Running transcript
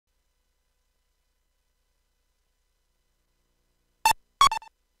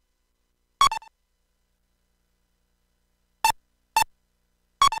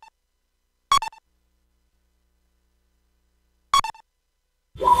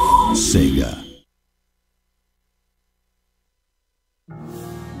Sega.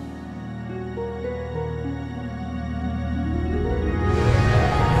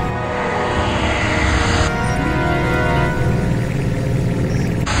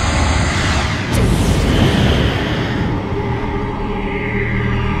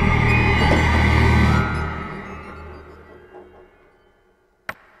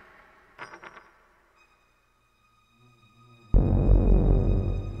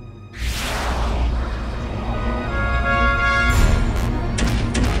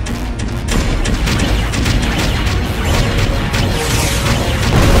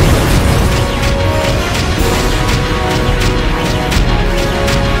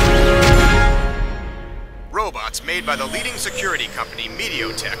 Made by the leading security company,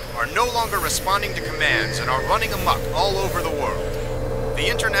 are no longer responding to commands and are running amok all over the world. The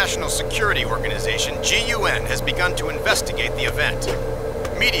International Security Organization, GUN, has begun to investigate the event.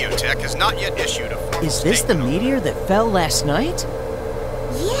 Mediotech has not yet issued a formal Is this the meteor that fell last night?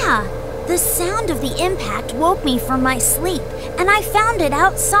 Yeah. The sound of the impact woke me from my sleep, and I found it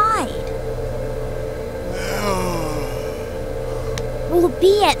outside. We'll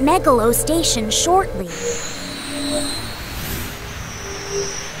be at Megalo Station shortly.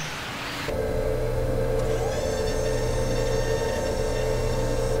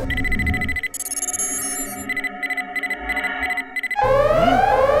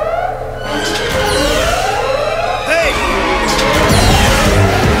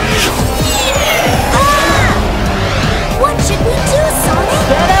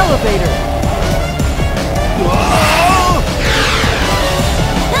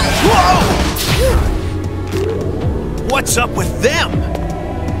 What's up with them?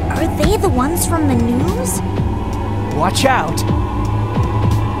 Are they the ones from the news? Watch out!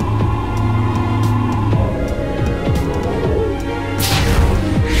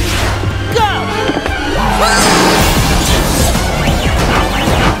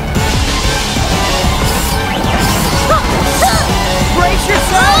 Brace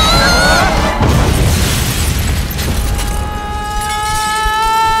yourself!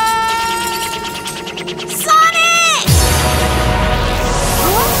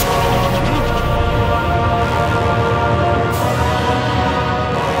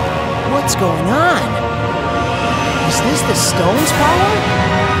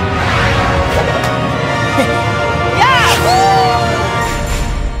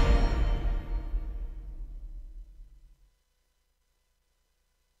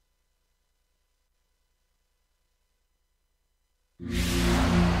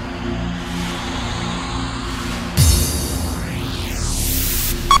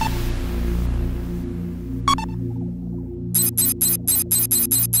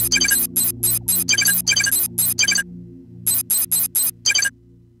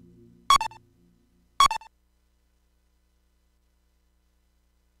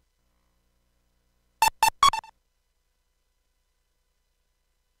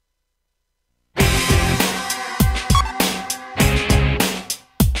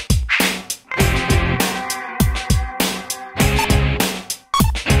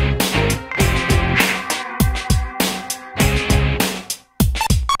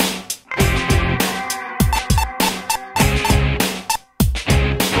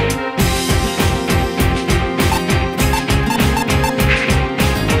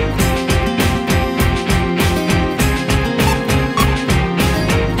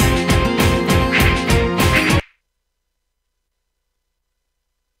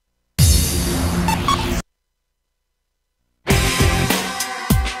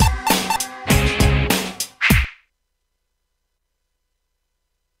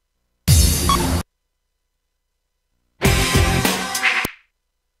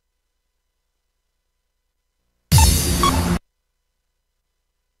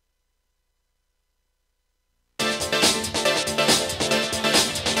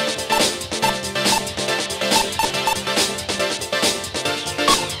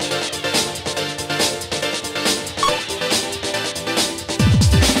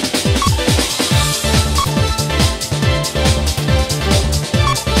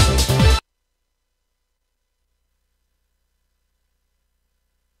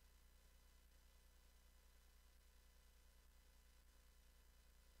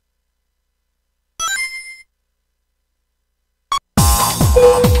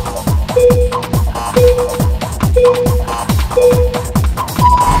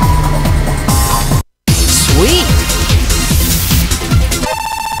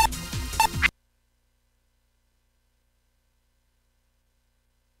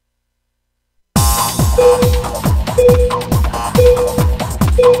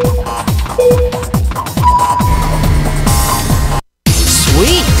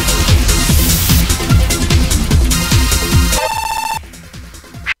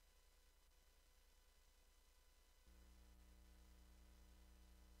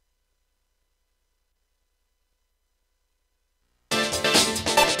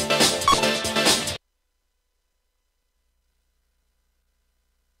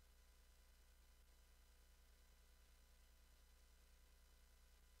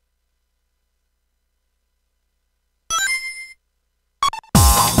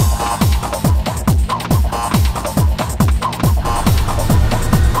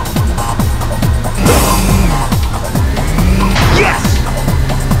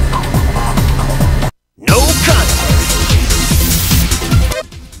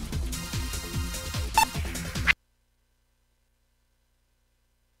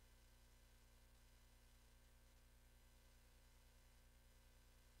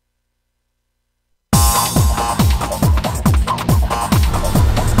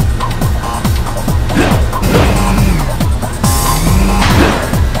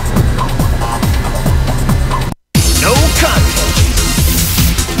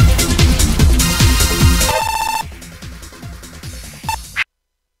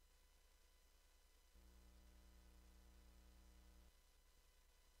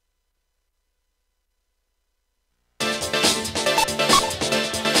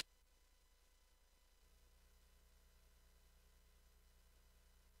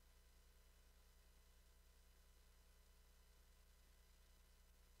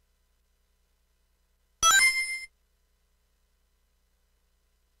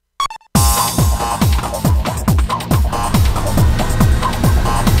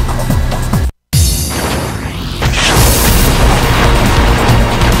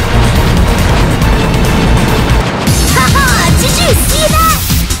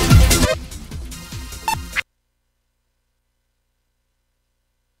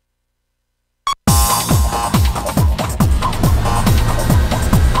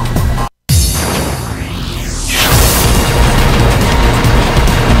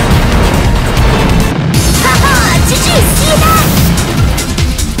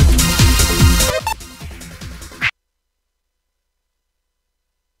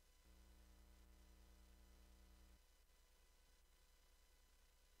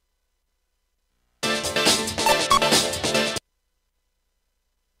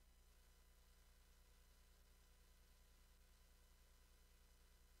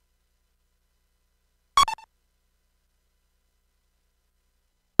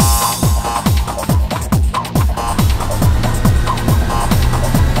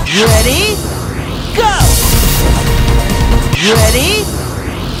 Ready? Go! Ready?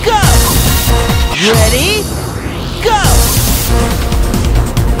 Go! Ready? Go!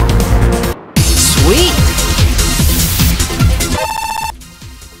 Sweet!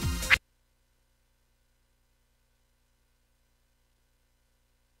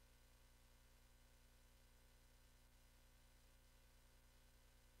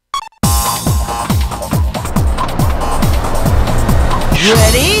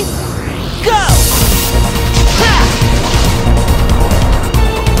 Ready? Go! Ha!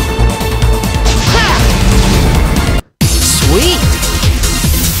 Ha! Sweet!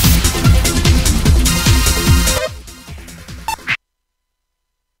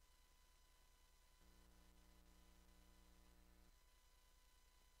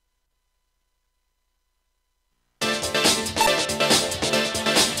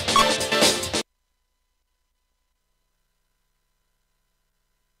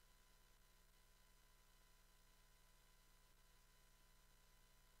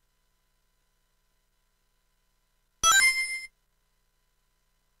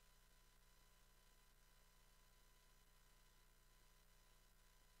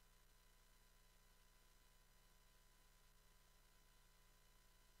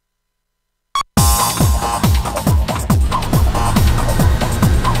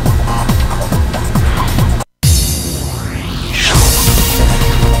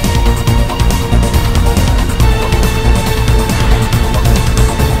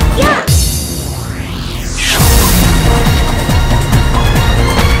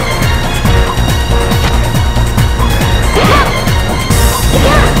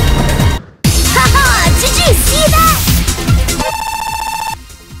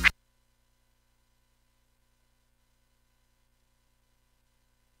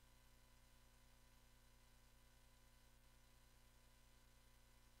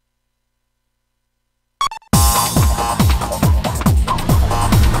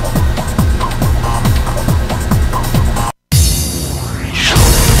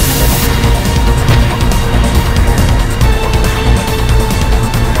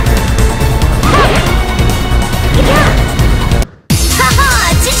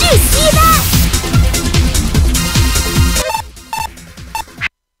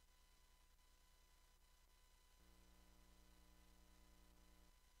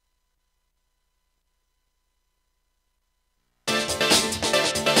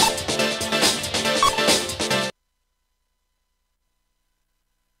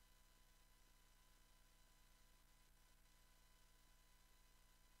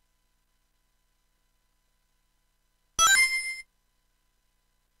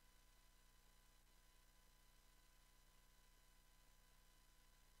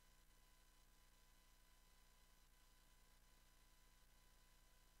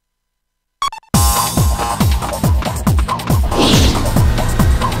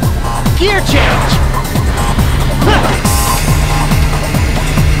 Gear change! Ha!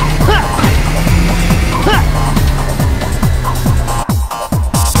 Ha! Ha!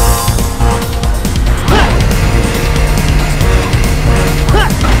 Ha! Ha!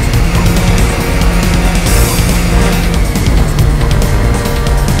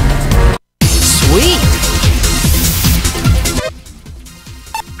 Sweet!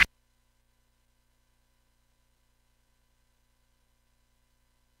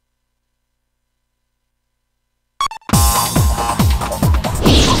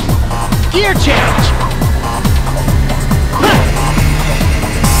 Gear change! Ha!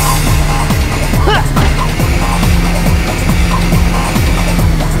 Ha!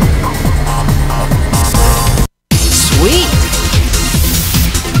 Sweet!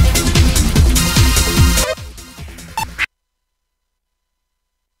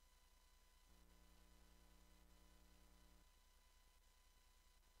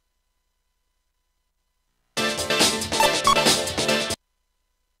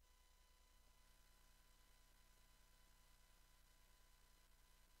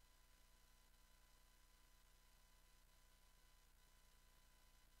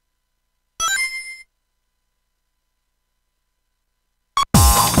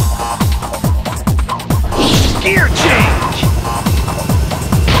 Gear change!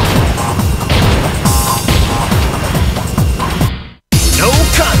 No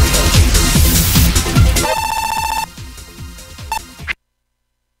contest!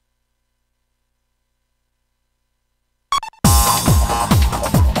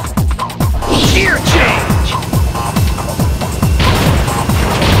 Gear change!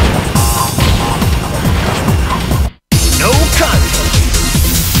 No contest!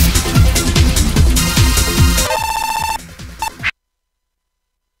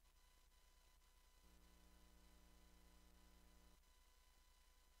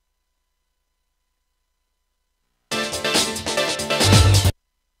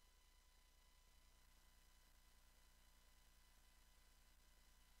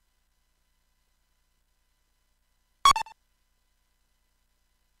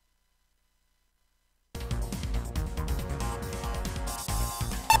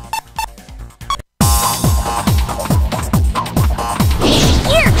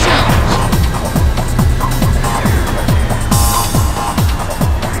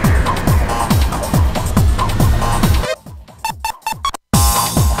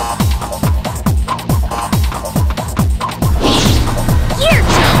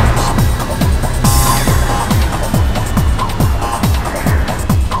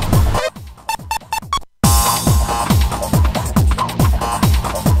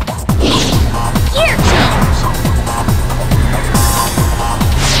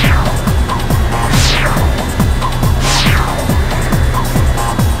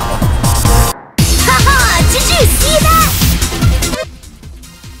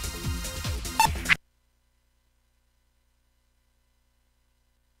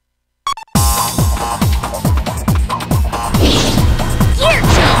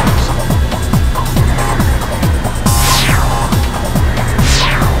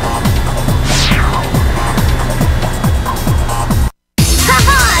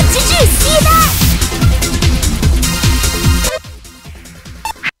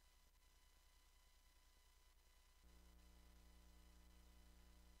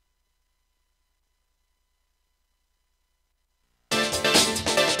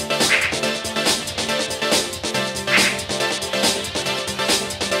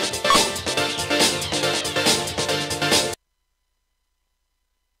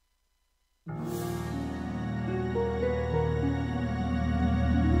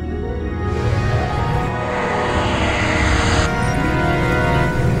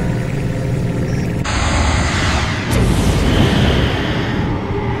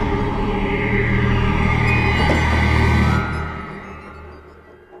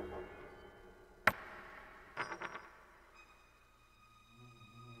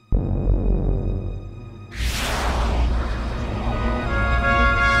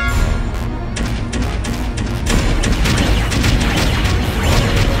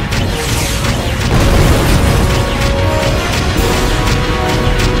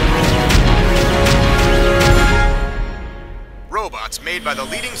 by the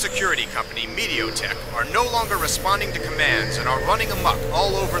leading security company, Mediotech, are no longer responding to commands and are running amok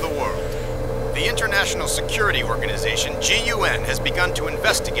all over the world. The International Security Organization, GUN, has begun to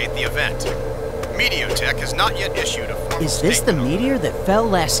investigate the event. Mediotech has not yet issued a formal Is this the meteor that fell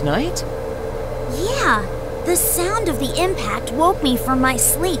last night? Yeah, the sound of the impact woke me from my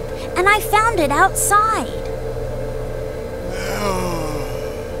sleep, and I found it outside.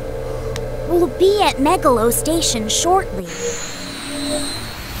 We'll be at Megalo Station shortly.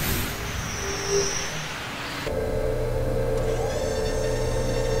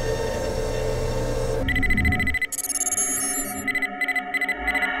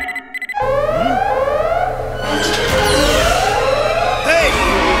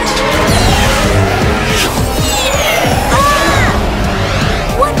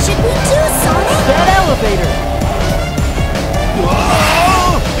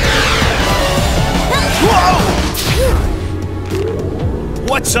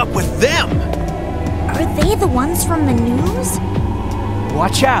 What's up with them? Are they the ones from the news?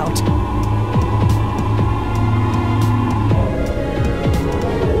 Watch out!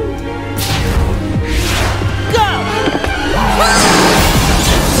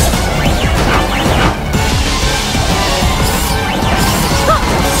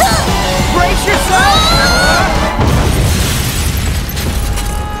 Brace yourself!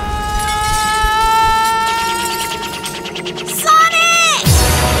 Sonic!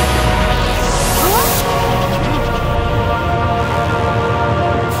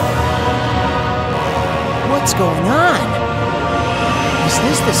 What's going on? Is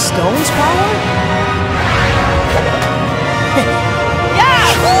this the stone's power?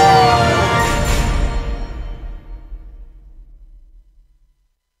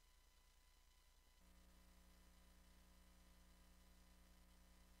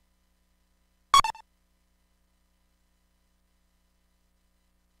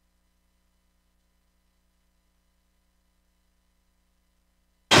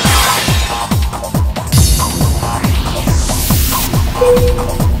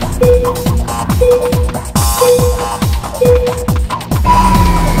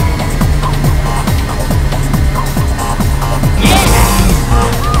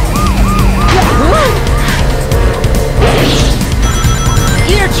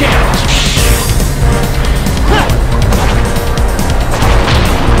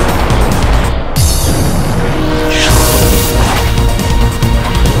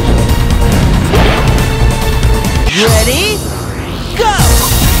 Ready? Go!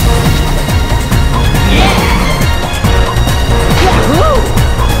 Yahoo!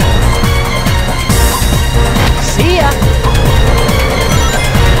 See ya!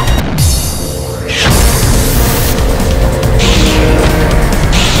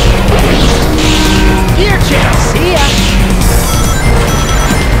 Gear change!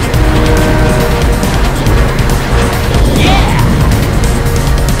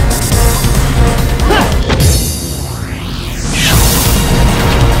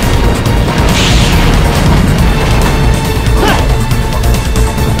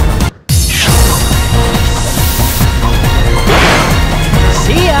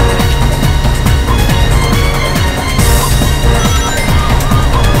 See ya!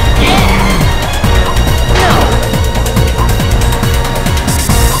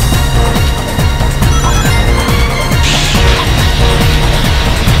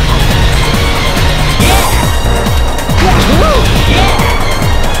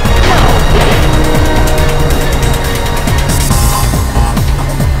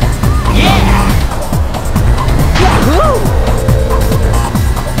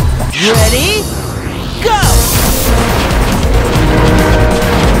 Ready?